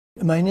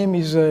My name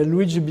is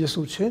Luigi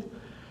Biasucci.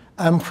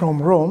 I'm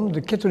from Rome,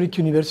 the Catholic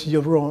University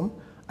of Rome.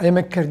 I am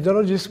a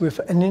cardiologist with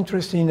an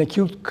interest in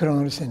acute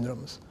coronary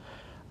syndromes.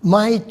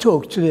 My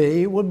talk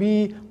today will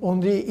be on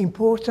the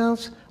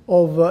importance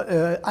of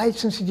high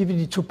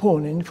sensitivity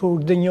troponin for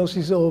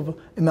diagnosis of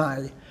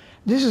MI.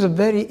 This is a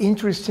very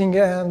interesting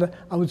and,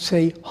 I would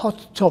say,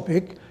 hot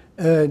topic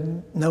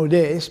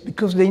nowadays,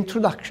 because the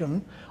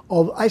introduction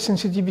of high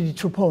sensitivity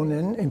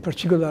troponin, in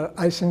particular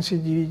high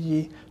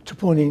sensitivity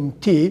troponin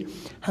T,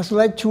 has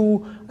led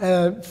to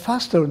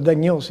faster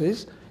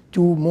diagnosis,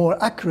 to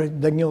more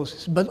accurate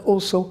diagnosis, but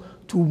also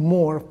to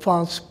more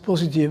false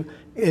positive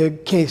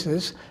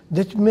cases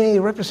that may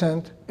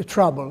represent a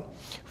trouble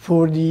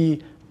for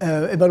the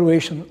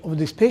evaluation of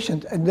this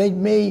patient, and they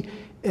may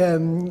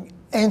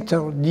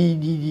enter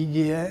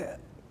the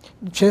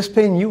chest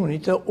pain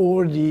unit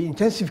or the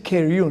intensive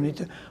care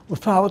unit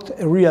without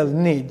a real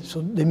need,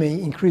 so they may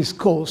increase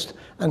cost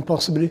and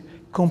possibly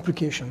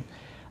complication.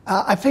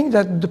 I think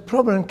that the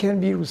problem can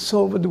be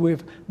resolved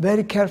with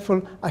very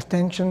careful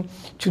attention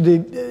to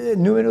the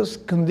numerous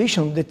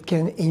conditions that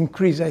can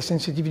increase high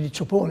sensitivity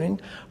troponin,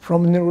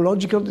 from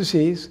neurological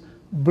disease,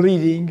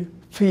 bleeding,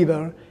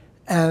 fever,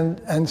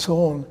 and so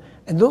on.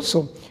 And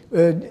also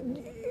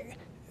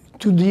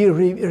to the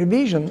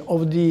revision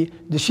of the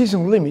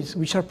decision limits,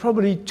 which are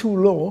probably too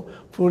low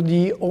for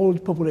the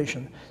old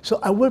population. So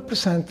I will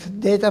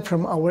present data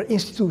from our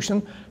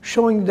institution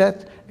showing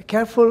that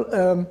careful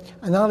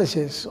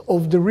analysis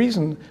of the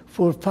reason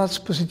for false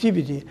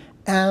positivity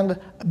and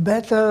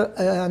better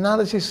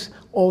analysis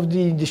of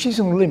the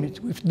decision limit,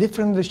 with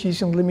different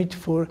decision limit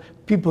for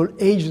people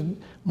aged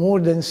more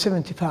than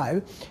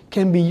 75,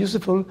 can be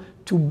useful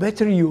to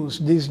better use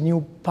this new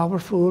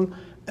powerful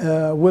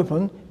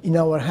weapon in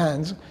our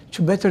hands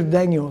to better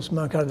diagnose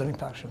myocardial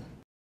infarction.